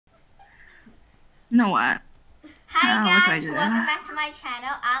know what? Hi What do I guys, do? welcome back to my channel.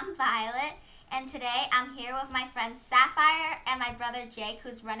 I'm Violet, and today I'm here with my friend Sapphire and my brother Jake,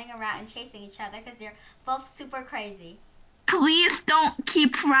 who's running around and chasing each other because they're both super crazy. Please don't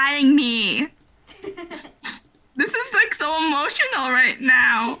keep riding me. This is like so emotional right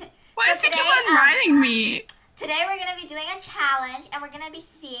now. Why So does he keep today, on riding me? Today we're going to be doing a challenge, and we're going to be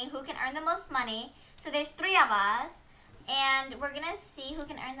seeing who can earn the most money. So there's 3 of us, and we're going to see who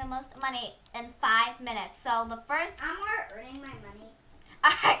can earn the most money in 5 minutes. So the first... I'm earning my money.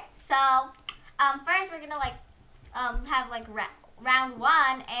 Alright, so first we're going to have like round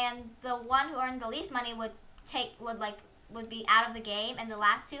 1, and the one who earned the least money would be out of the game, and the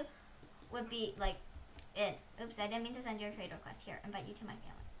last 2 would be like in. Oops, I didn't mean to send you a trade request. Here, invite you to my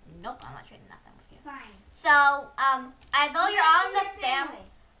family. Nope, I'm not trading nothing with you. Fine. So, although you're all in the family.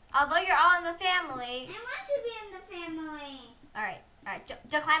 Although you're all in the family. I want to be in the family. Alright,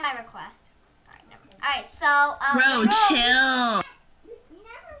 decline my request. Alright, never. Alright, so, Bro, chill. You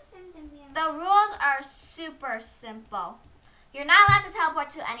never sent me a... The rules are super simple. You're not allowed to teleport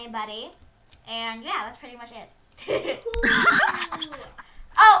to anybody. And yeah, that's pretty much it.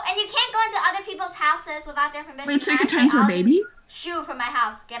 Oh, and you can't go into other people's houses without their permission. Wait, so you can turn into a baby? Shoo from my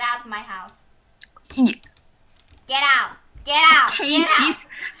house. Get out of my house. Yeah. Get out. Get out. Okay, Get jeez.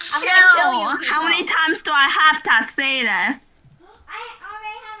 I'm gonna kill you Chill. people. How many times do I have to say this? I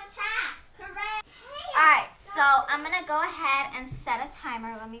already have a task. Correct. Alright, so I'm going to go ahead and set a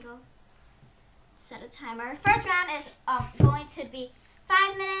timer. Let me go set a timer. First round is going to be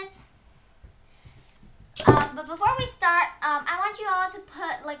 5 minutes. But before we start, I want you all to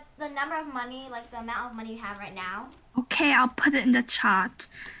put like the number of money, like the amount of money you have right now. Okay, I'll put it in the chat.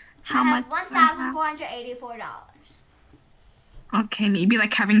 How I much? have $1,484. Okay, maybe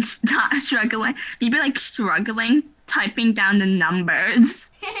like struggling. Maybe like struggling typing down the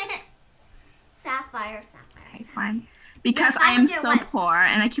numbers. Sapphire. Okay, fine. Because Yeah, I am 501. so poor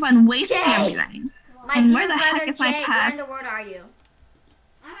and I keep on wasting Jake. everything. My And dear where the brother heck is my Jake, where in the pets? world are you?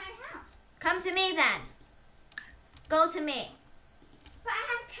 I'm at house. Come to me then. Go to me. But I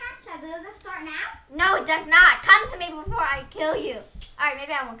have catch-up. Does it start now? No, it does not. Come to me before I kill you. Alright,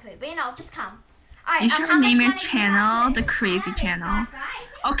 maybe I won't kill you, but you know, just come. Alright, You should how much name your money do you have? channel the Crazy Channel. That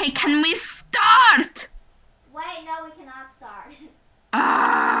guy? Okay, can we start? Wait, no, we cannot start.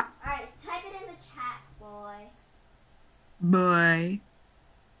 Ah, Alright, type it in the chat, boy. boy.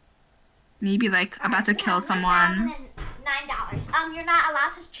 Maybe like about to kill someone. $9. You're not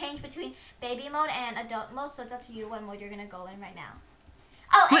allowed to change between baby mode and adult mode, so it's up to you what mode you're gonna go in right now.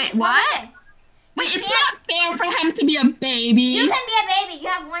 Oh, and Wait, one more what? thing. Wait, it's can't- not fair for him to be a baby. You can be a baby. You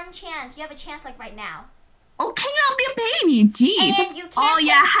have one chance. You have a chance like right now. Okay, I'll be a baby. Jeez, And that's you can't all take-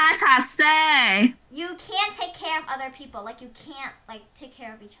 you had to say. You can't take care of other people. Like, you can't, like, take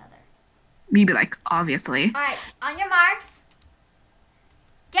care of each other. Maybe like, obviously. Alright, on your marks.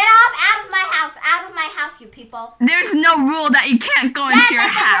 Get up out of my house. Out of my house, you people. There's no rule that you can't go Yes, into your I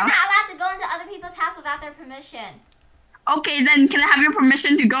said house. you're not allowed to go into other people's house without their permission. Okay, then can I have your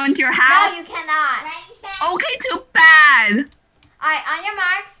permission to go into your house? No, you cannot. Okay, too bad. Alright, on your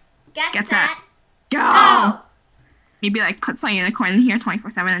marks. Get Get set. set. Go. Go. Maybe like put some unicorn in here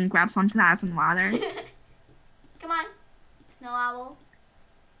 24/7 and grab some and waters. Come on. Snow owl.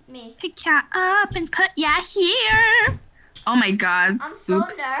 Me. Pick ya up and put ya here. Oh my god. I'm so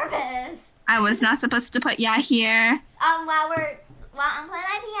Oops. nervous. I was not supposed to put ya here. While I'm playing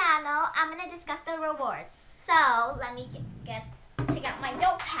my piano, I'm gonna discuss the rewards. So let me take out my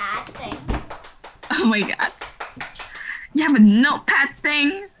notepad thing. Oh my god. You have a notepad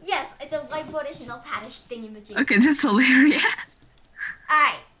thing? Yes, it's a whiteboardish notepadish thingy-majig. Okay, this is hilarious.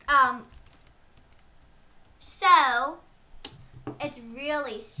 Alright, so it's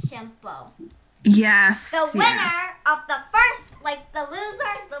really simple. Yes. The yes. winner of the first, like the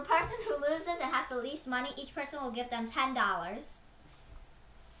loser, the person who loses and has the least money, each person will give them $10.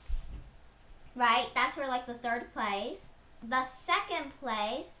 Right? That's for like the third place. The second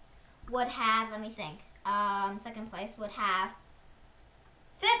place would have, let me think. Second place would have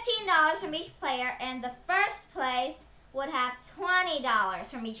 $15 from each player, and the first place would have $20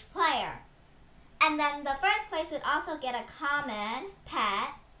 from each player. And then the first place would also get a common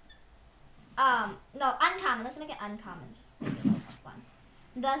pet. No, uncommon. Let's make it uncommon. Just make it a little more fun.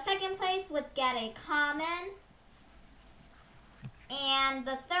 The second place would get a common. And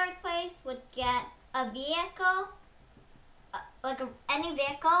the third place would get a vehicle. Any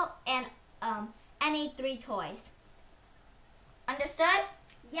vehicle and any 3 toys. Understood?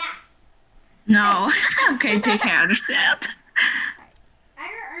 Yes. No. Okay, I understand. I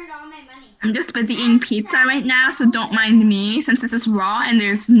earned all my my money. I'm just busy eating pizza right now, so don't mind me since this is raw and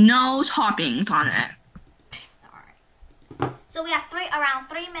there's no toppings on it. Alright. So we have around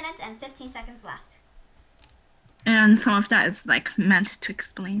 3 minutes and 15 seconds left. And some of that is like meant to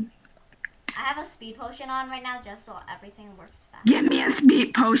explain. I have a speed potion on right now just so everything works fast. Give me a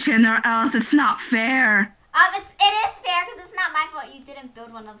speed potion or else it's not fair. It is fair because it's not my fault you didn't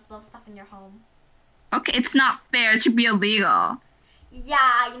build one of those stuff in your home. Okay, it's not fair. It should be illegal.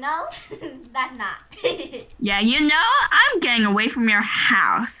 Yeah, you know? That's not. Yeah, you know, I'm getting away from your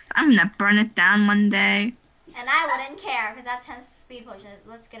house. I'm gonna burn it down one day. And I wouldn't care because I have 10 speed potions.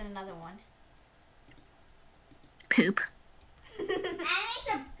 Let's get another one. Poop. And I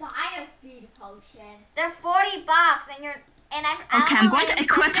should buy a speed potion. They're $40 and you're I Okay, I'm going to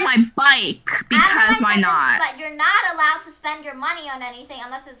equip my bike I don't know because if I why said this, not? but you're not allowed to spend your money on anything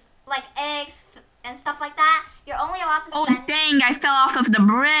unless it's like eggs and stuff like that. You're only allowed to Oh spend. dang, I fell off of the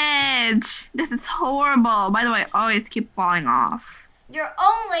bridge. This is horrible. By the way, I always keep falling off. You're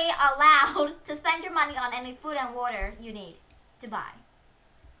only allowed to spend your money on any food and water you need to buy.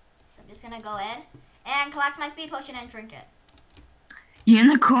 So I'm just gonna go in and collect my speed potion and drink it.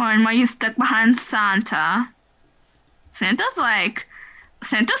 Unicorn, why are you stuck behind Santa? Santa's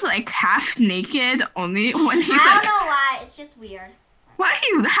like half naked only when he's I like. don't know why. It's just weird. Why are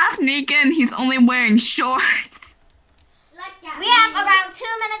you half naked and he's only wearing shorts? We have around 2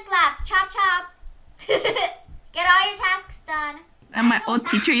 minutes left. Chop chop. Get all your tasks done. And my old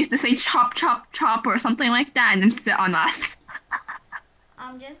teacher used to say chop chop chop or something like that and then sit on us.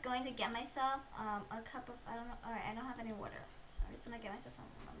 I'm just going to get myself a cup of Alright, I don't have any water, so I'm just gonna get myself some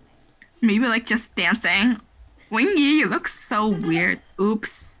lemonade. Maybe like just dancing. Wingy, you look so weird.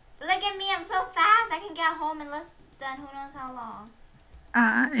 Oops. Look at me, I'm so fast. I can get home in less than who knows how long.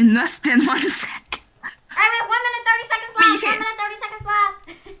 In less than 1 second. Alright, we have 1 minute 30 seconds Wait, you left. 1 can't- minute 30 seconds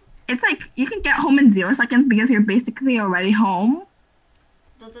left. It's like you can get home in 0 seconds because you're basically already home.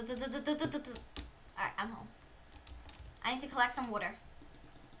 Alright, I'm home. I need to collect some water.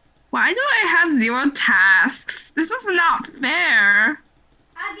 Why do I have 0 tasks? This is not fair.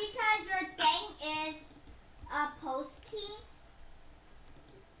 Because your thing is post-teen.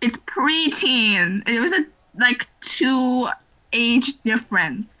 It's preteen. It was a like 2 age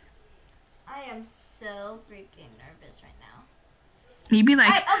difference. I am so freaking nervous right now. Maybe like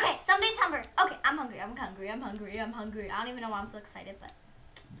Alright, okay, somebody's hungry. Okay, I'm hungry. I don't even know why I'm so excited, but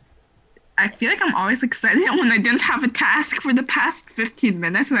I feel like I'm always excited when I didn't have a task for the past 15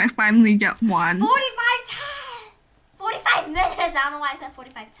 minutes and I finally get one. 45 minutes! I don't know why I said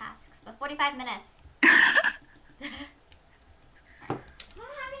 45 tasks, but 45 minutes. I don't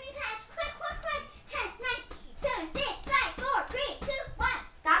have any tasks. Quick. 10, 9, 7, 6, 5, 4, 3, 2, 1.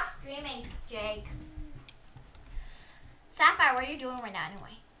 Stop screaming, Jake. Sapphire, what are you doing right now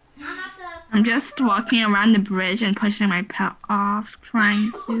anyway? I'm at the. I'm just walking around the bridge and pushing my pet off,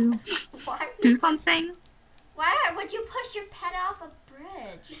 trying to Why do something. Why would you push your pet off a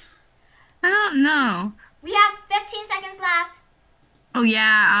bridge? I don't know. We have 15 seconds left. Oh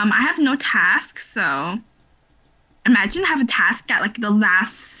yeah, I have no tasks, so imagine have a task at like the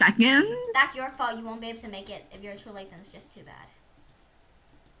last second. That's your fault. You won't be able to make it. If you're too late, then it's just too bad.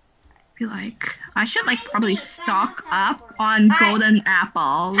 I feel like I should like probably stock up on golden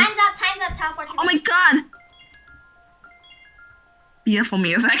apples. Time's up. Teleport to Oh me. my god! Beautiful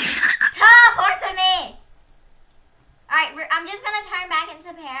music. Teleport to me. Alright, I'm just gonna turn back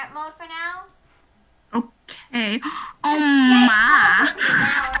into parent mode for now. Okay. Oh my.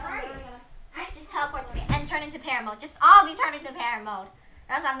 Just teleport to me and turn into parent mode. Just all of you turn into parent mode.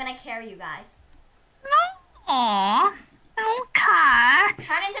 Or else I'm gonna carry you guys. No. Okay.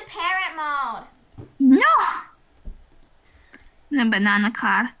 Turn into parent mode. No. The banana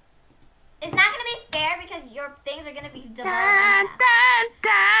car. It's not gonna be fair because your things are gonna be Da, developed.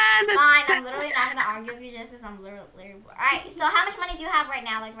 da, Fine, I'm literally not gonna argue with you just because I'm literally bored. Alright, so how much money do you have right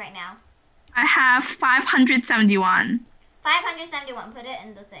now? Like right now? I have 571. 571. Put it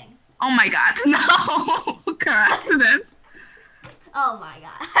in the thing. Oh my god. No. Car accident. Oh my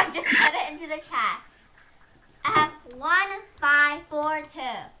god. I just put it into the chat. I have 1542.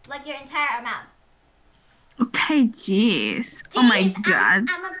 Like your entire amount. Okay, jeez. Oh my Jeez, god.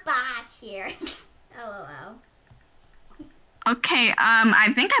 I'm a bot here. LOL. Okay,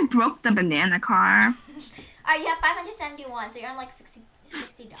 I think I broke the banana car. Alright, you have 571, so you're on like $60.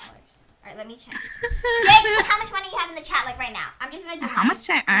 Alright, let me check. Jake, put how much money you have in the chat like right now. I'm just gonna do How mine. much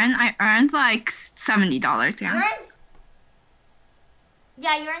I earned? I earned like $70, yeah.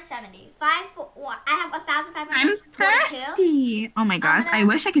 You're in 70. I have 1,542. I'm thirsty. Oh my gosh, I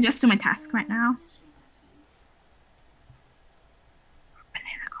wish I could just do my task right now.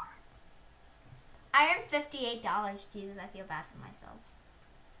 Banana car. I earned $58. Jesus, I feel bad for myself.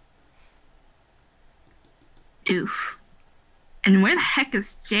 Oof. And where the heck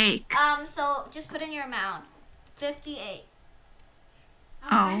is Jake? So just put in your amount. 58.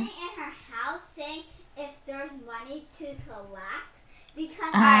 I'm running in her house saying if there's money to collect because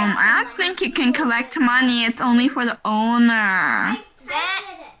I don't think you can collect money. It's only for the owner. I typed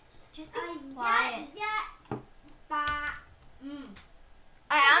That- it. Just be quiet. Yeah.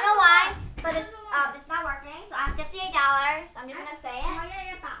 I don't know why, but it's not working. So I have $58. I'm just gonna say it.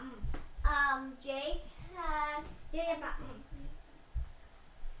 Jake has.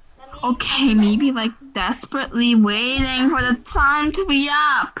 Let me- Okay, maybe like desperately waiting for the time to be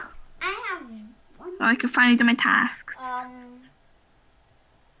up I have so I can finally do my tasks.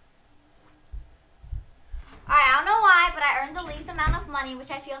 Alright, I don't know why, but I earned the least amount of money,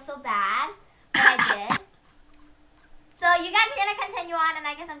 which I feel so bad, but I did. So you guys are gonna continue on, and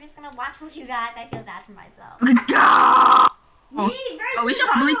I guess I'm just gonna watch with you guys. I feel bad for myself. Oh, we should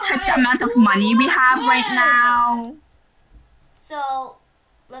probably type the amount of money we have right now. So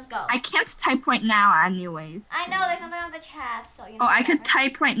let's go. I can't type right now anyways. I know there's something on the chat, so you know. Oh, I could whatever.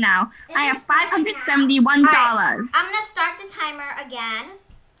 type right now. Is I it have starting now? $571. I'm gonna start the timer again.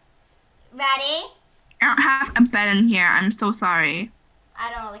 Ready? I don't have a bed in here. I'm so sorry. I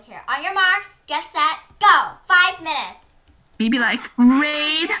don't really care. On your marks, get set, go. 5 minutes. Maybe like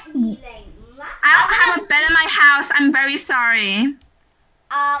raid. I don't have a bed in my house. I'm very sorry.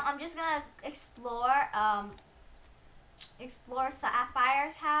 I'm just gonna explore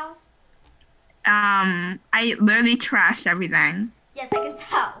Sapphire's house. I literally trashed everything. Yes, I can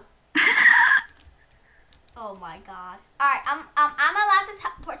tell. Oh my god. Alright, I'm allowed to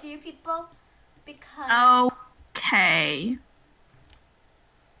teleport to you people because Okay.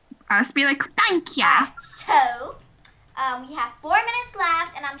 I'll just be like, thank ya. Alright, so we have 4 minutes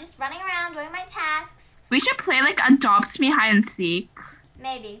left and I'm just running around doing my tasks. We should play like Adopt Me Hide and Seek.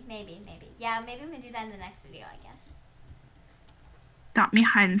 Maybe. Yeah, maybe we can do that in the next video, I guess. Adopt Me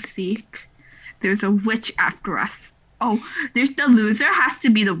Hide and Seek. There's a witch after us. Oh, there's the loser has to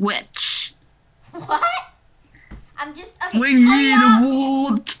be the witch. What? I'm just okay. We hurry need up.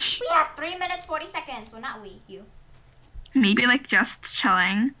 a witch. We have 3 minutes 40 seconds. Well, not we, you. Maybe like just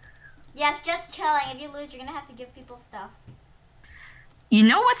chilling. Yes, just chilling. If you lose, you're gonna have to give people stuff. You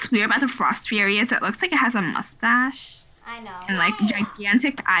know what's weird about the Frost Fury is it looks like it has a mustache I know. and like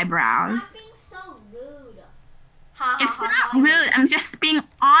gigantic eyebrows. Stop being so rude. Ha, ha, It's ha, not ha. rude. I'm just being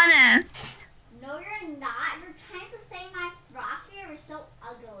honest. No, you're not. You're trying to say my Frost Fury is so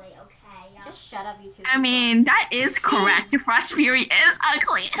ugly, okay? Just shut up, you two. I mean, that is correct. Your Frost Fury is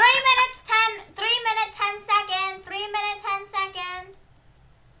ugly. 3 minutes 10 seconds. 3 minutes 10 seconds.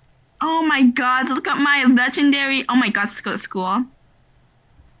 Oh my god, look at my legendary. Oh my god, let's go to school.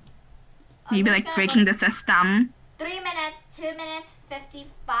 Maybe I'm like just gonna breaking look- the system. 3 minutes, 2 minutes,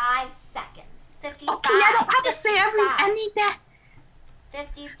 55 seconds. 55. Okay, I don't have to say 55, any that.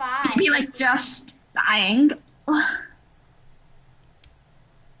 55. Maybe like 55. just dying. Ugh.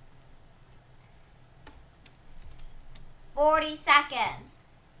 40 seconds.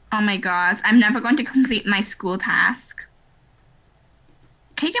 Oh my god, I'm never going to complete my school task.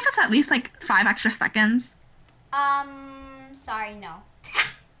 Can you give us at least like 5 extra seconds? Sorry, no.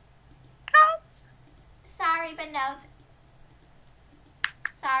 Sorry, but no.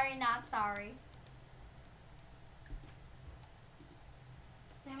 Sorry, not sorry.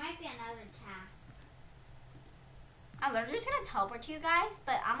 There might be another task. I'm literally just gonna teleport to you guys,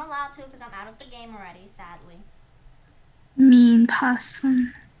 but I'm allowed to because I'm out of the game already, sadly. Mean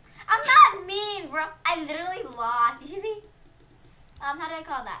person. I'm not mean, bro. I literally lost. You should be. How do I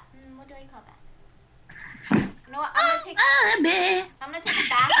call that? What do I call that? You know what? I'm gonna take a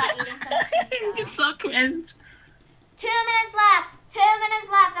bath while eating some It's pizza. so cringe. 2 minutes left. 2 minutes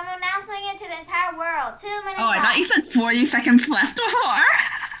left. I'm announcing it to the entire world. 2 minutes Oh, I left. thought you said 40 seconds left before.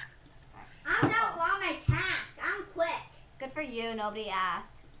 I'm not on my task. I'm quick. Good for you. Nobody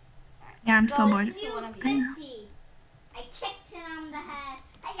asked. Yeah, I'm Go so with bored. you, one of you. Fizzy. I kicked him on the head.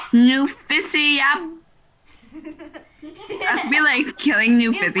 New Fizzy, yeah. I'd be like killing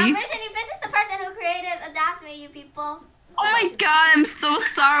New Dude, Fizzy. I'm Rich and this is the person who created Adopt Me, you people. Oh my god, I'm so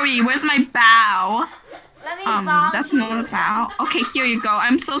sorry. Where's my bow? Let me That's not a bow. Okay, here you go.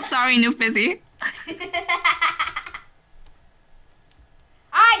 I'm so sorry, New Fizzy.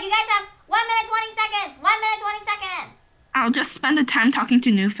 Alright, you guys have 1 minute 20 seconds. 1 minute 20 seconds. I'll just spend the time talking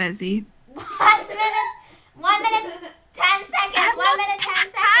to New Fizzy. 1 minute 10 seconds. 1 minute 10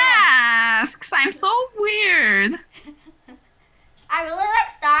 seconds. Tasks. I'm so weird. I really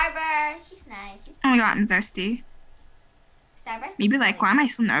like Starburst. She's nice. Oh my god, I'm thirsty. Starburst. Maybe is like, really why am I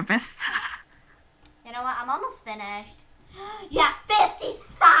so nervous? You know what? I'm almost finished. You have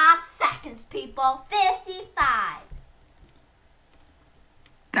 55 seconds, people. 55.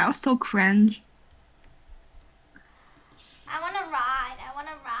 That was so cringe. I want to ride. I want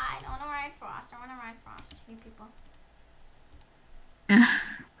to ride Frost. I want to ride Frost. You people. A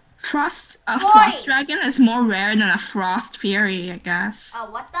 40. Frost Dragon is more rare than a Frost Fury, I guess. Oh,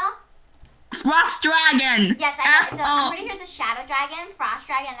 what the? Frost Dragon! Yes, I know. F-O- I'm pretty sure it's a Shadow Dragon, Frost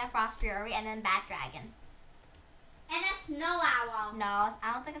Dragon, and then Frost Fury, and then Bat Dragon. And a snow owl. No,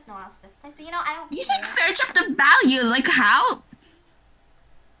 I don't think it's Snow Owl's 5th place, but you know, I don't You care. should search up the value, like how?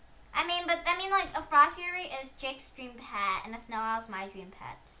 I mean, like, a Frost Fury is Jake's dream pet, and a Snow Owl is my dream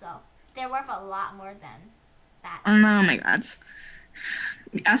pet, so they're worth a lot more than that. Oh my god.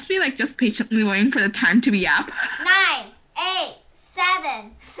 Us be like just patiently waiting for the time to be up. 9, 8,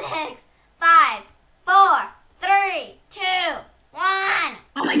 7, 6, 5, 4, 3, 2, 1. Oh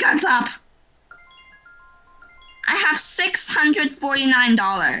my god, it's up. I have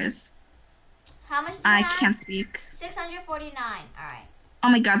 $649. How much do you I have? can't speak. 649. All right. Oh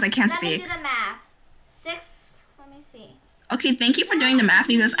my god, I can't Let me speak. do the math. Let me see. Okay, thank you for doing the math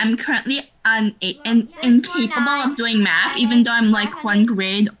because I'm currently incapable of doing math, minus even though I'm like 500. one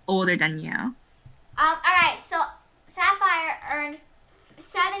grade older than you. All right. So Sapphire earned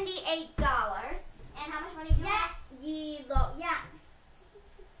 $78. And how much money do you have? Yeah.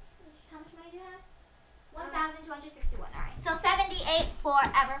 How much money do you have? 1,261. All right. So 78 for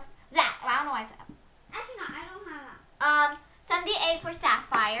ever. That. Well, I don't know why I said that. Actually, no, I don't have that. 78 for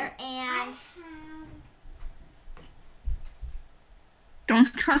Sapphire and. I have.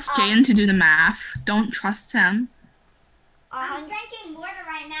 Don't trust Jaden to do the math. Don't trust him. I'm drinking water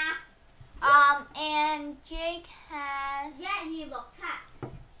right now. And Jake has Yeah, you looked at.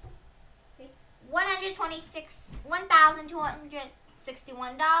 $1,261.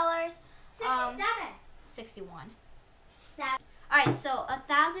 67. 61. 7. All right, so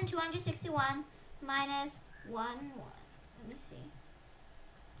 1,261 minus 1. Let me see.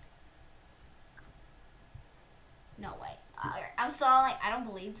 No way. I'm so like I don't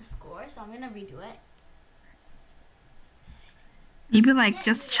believe the score, so I'm gonna redo it. Maybe like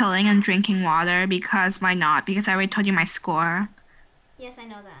just chilling and drinking water because why not? Because I already told you my score. Yes, I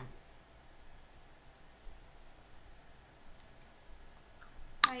know that.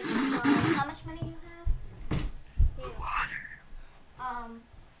 All right, so how much money do you have? Here.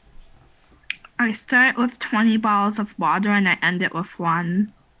 I start with 20 bottles of water and I end it with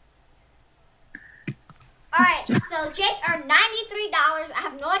 1. All right, so Jake earned $93. I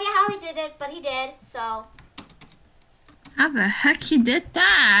have no idea how he did it, but he did. So How the heck he did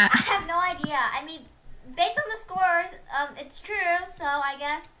that? I have no idea. I mean, based on the scores, it's true. So I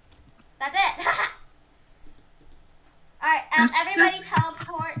guess that's it. All right, That's everybody just-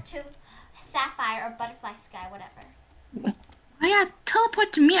 teleport to Sapphire or Butterfly Sky, whatever. Oh yeah,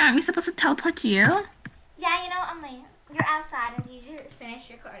 teleport to me. Aren't we supposed to teleport to you? Yeah, you know, I'm like, you're outside and you finish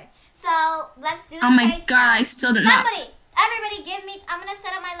recording. So let's do the Oh my trades god, now. I still did not. Everybody give me, I'm going to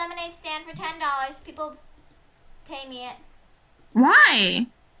set up my lemonade stand for $10. People pay me it. Why?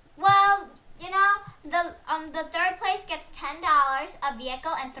 Well, you know, the third place gets $10, a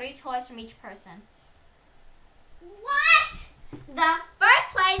vehicle, and 3 toys from each person. What? The first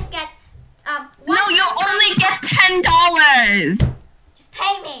place gets No, you only get $10. Just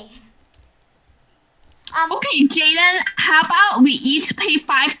pay me. Okay, Jaden, how about we each pay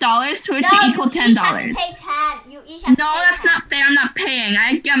 $5 for it No, to equal you each have $10? to pay 10. You each have to No, pay that's 10. not fair. I'm not paying.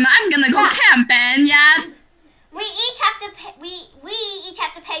 I'm gonna go Yeah. camping. Yeah. We each have to pay. We each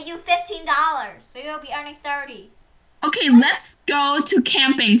have to pay you $15, so you'll be earning 30. Okay, let's go to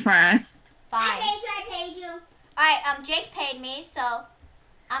camping first. Fine. I paid you. All right. Jake paid me, so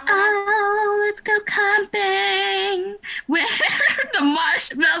I'm gonna. Oh, let's go camping where the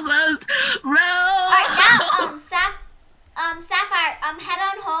marshmallows roll. All right, now Sapphire, head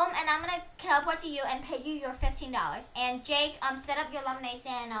on home, and I'm gonna teleport to you and pay you your $15. And Jake, set up your lemonade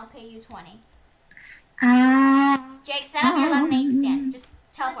stand, and I'll pay you 20. Jake, set up your lemonade stand. Just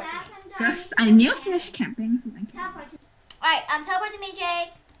teleport to me. First, I need to finish camping. So thank you. Teleport to All right, teleport to me,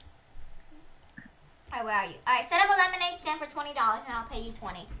 Jake. All right, where are you? All right, set up a lemonade stand for $20, and I'll pay you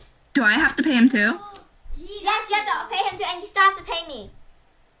 20. Do I have to pay him too? Yes, you have to pay him too, and you still have to pay me.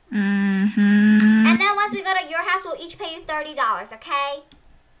 Mm-hmm. And then once we go to your house, we'll each pay you $30, okay?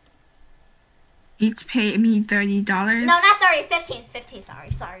 Each pay me $30. No, not 30, 15. It's 15. Sorry.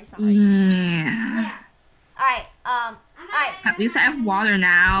 Yeah. All right. All right. At least I have water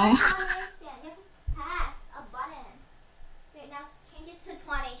now. Where's the lemonade stand? You have to press a button. Wait, now change it to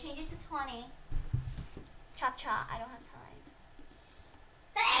 20. Change it to 20. Chop chop. I don't have time.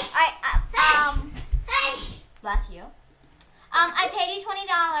 All right. Bless you. I paid you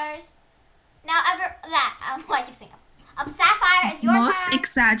 $20. Now why I keep saying Sapphire is your Most turn.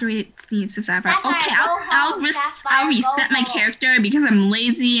 exaggerated scenes to Sapphire. Sapphire, Okay, go home. Sapphire, I'll reset go my home. character because I'm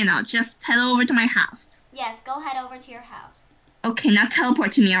lazy, and I'll just head over to my house. Yes, go head over to your house. Okay, now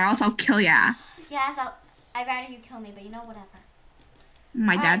teleport to me, or else I'll kill ya. Yes, I'd rather you kill me, but you know, whatever.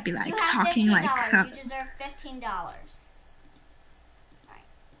 My All dad right, be like you have talking $15. like. You deserve $15. Alright.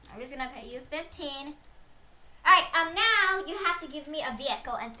 I'm just gonna pay you 15. Alright, now you have to give me a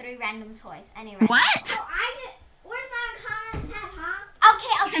vehicle and 3 random toys. Any random What? So where's my uncommon pet, huh?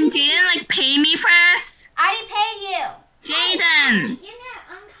 Okay, I'll Can give it to you. Jaden like pay me first? I already paid you. Jaden, Give me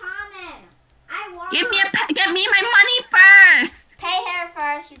an uncommon. I want. get me my money first. Pay her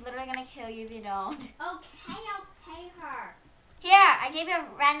first. She's literally gonna kill you if you don't. Okay, I'll pay her. Here, I gave you a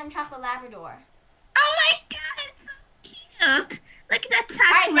random chocolate Labrador. Oh my god, it's so cute. Look at that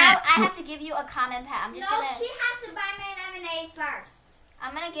Alright, chocolate. now I have to give you a common pet. I'm No, just gonna. she has to buy my lemonade first.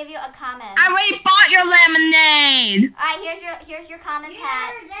 I'm gonna give you a common. I already bought your lemonade. Alright, here's your common You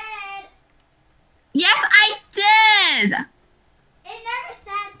pet. never did. Yes, I did. It never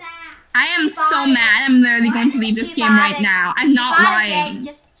said that. I am She bought so it. mad. I'm literally going to leave this She game bought right it. now. I'm not Bye, lying. Jake,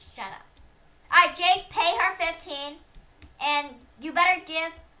 just shut up. Alright, Jake, pay her 15, and you better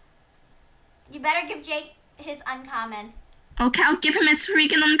give Jake his uncommon. Okay, I'll give him his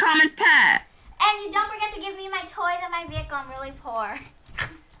freaking uncommon pet. And you don't forget to give me my toys and my vehicle. I'm really poor.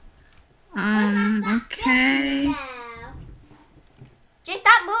 Okay. Yeah. Jake,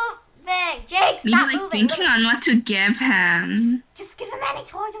 stop moving. Jake, Maybe stop like moving. thinking on what to give him. Just give him any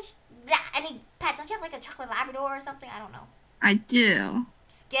toys. Any pets. Don't you have like a chocolate Labrador or something? I don't know. I do.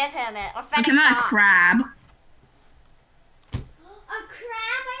 Just give him it. Or I'll Fennec give him a Fox. crab. A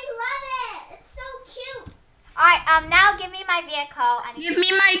crab, I love it. It's so cute. Alright, now give me my vehicle. Give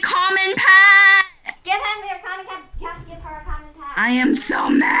me my common pet. Give him your common pet. You have to give her a common pet. I am so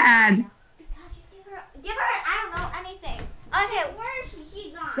mad. Because just give her, I don't know, anything. Okay, Where is she?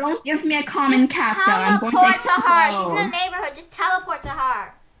 She's gone. Don't give me a common just cat though. I'm going teleport to to her. She's in explode. the neighborhood. Just teleport to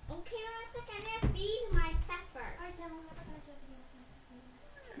her. Okay, one second. I need to feed my pet first.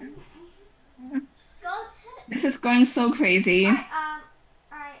 Go to This is going so crazy. Alright,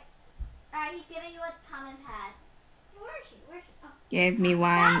 he's giving you a common pet. Where is she? Where is she? Oh, Give me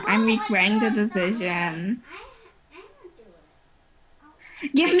one. I'm regretting the decision. I'm gonna do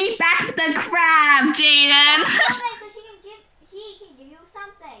it. Give me back the crab, Jaden. So he can give you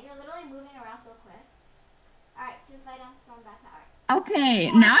something. You're literally moving around so quick. Alright, just lay down, throw him back to art.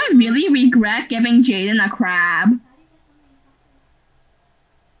 Okay, now I really regret giving Jaden a crab.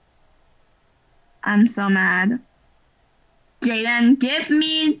 I'm so mad. Jaden, give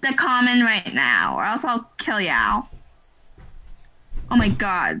me the common right now, or else I'll kill you. Oh my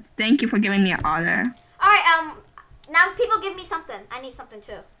god, thank you for giving me an order. Alright, now people give me something. I need something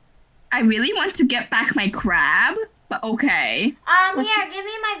too. I really want to get back my crab, but okay. What's Here, give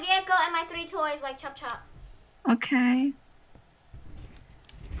me my vehicle and my 3 toys like Chop Chop. Okay.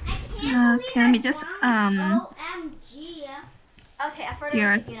 I can't believe Can we I just, won. OMG. Okay, I forgot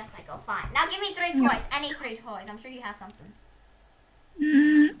Here. it was unicycle. Fine. Now give me 3 toys. Any 3 toys. I'm sure you have something.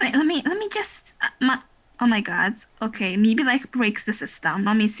 Wait, let me just, oh my god. Okay, maybe like breaks the system.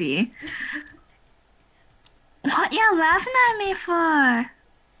 Let me see. What you laughing at me for?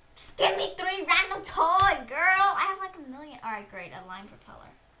 Just give me 3 random toys, girl. I have like a million. Alright, great. A line propeller.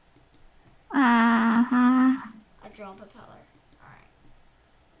 Uh-huh. A drone propeller. Alright.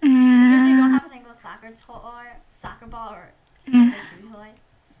 Seriously, you don't Uh, have a single soccer ball, or soccer shoe toy?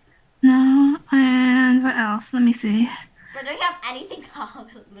 no, and what else? Let me see. But don't you have anything else?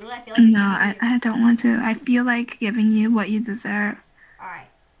 Literally, I feel like you're No, giving me I don't want to. I feel like giving you what you deserve. Alright.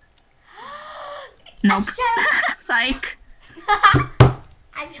 Nope. A Psych.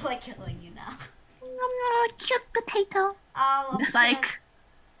 I feel like killing you now. Chip potato. Oh, It's like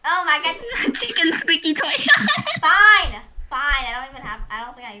oh my god. Just, chicken squeaky toy. fine. I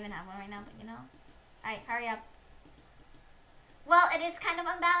don't think I even have one right now, but you know. Alright, hurry up. Well, it is kind of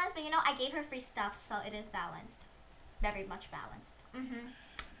unbalanced, but you know, I gave her free stuff, so it is balanced. Very much balanced.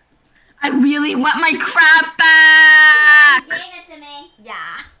 I really want my crab back. You gave it to me.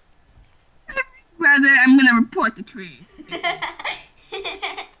 Yeah. Rather, I'm gonna report the tree.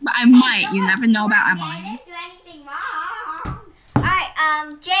 But I might. You never know about I Emily. didn't do anything wrong.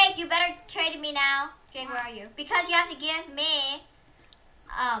 Alright, Jake, you better trade me now. Jake, where are you? Because you have to give me,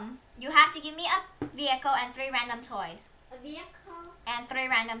 a vehicle and 3 random toys. A vehicle. And 3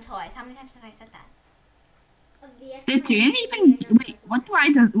 random toys. How many times have I said that? A vehicle. Did Jaden even wait? What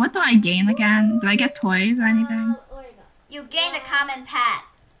do I gain again? Do I get toys or anything? Where you go? You gained a common pet.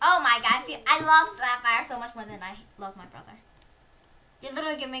 Oh my god, I love Sapphire so much more than I love my brother. You're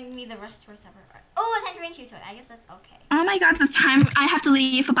literally giving me the worst choice ever. Oh, a tangerine chew toy. I guess that's okay. Oh my god, it's time. I have to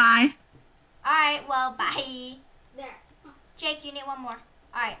leave. Bye. Alright, well, bye. There. Jake, you need one more.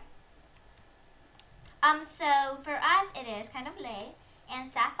 Alright. So for us, it is kind of late, and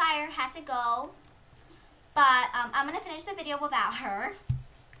Sapphire had to go, but I'm gonna finish the video without her,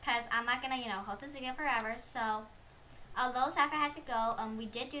 cause I'm not gonna, hold this video forever. So, although Sapphire had to go, we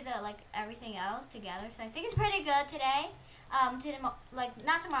did do the everything else together. So I think it's pretty good today.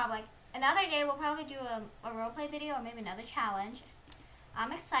 Not tomorrow, but another day we'll probably do a roleplay video or maybe another challenge.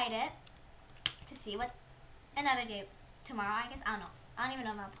 I'm excited to see what another day tomorrow. I guess I don't know. I don't even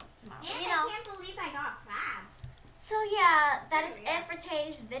know if I'll post tomorrow. And But, I can't believe I got a crab. So yeah, that is it for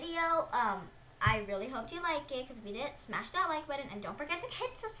today's video. I really hope you like it, because if you did, smash that like button and don't forget to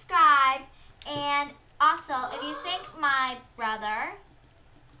hit subscribe. And also, if you think my brother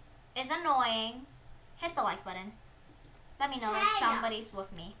is annoying, hit the like button. Let me know that somebody's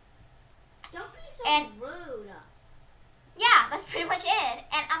with me. Don't be so And- rude. Yeah, that's pretty much it.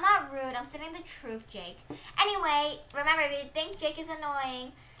 And I'm not rude. I'm saying the truth, Jake. Anyway, remember, if you think Jake is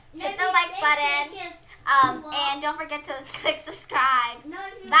annoying, hit the like button. And don't forget to click subscribe. No,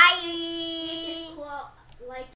 if you Bye.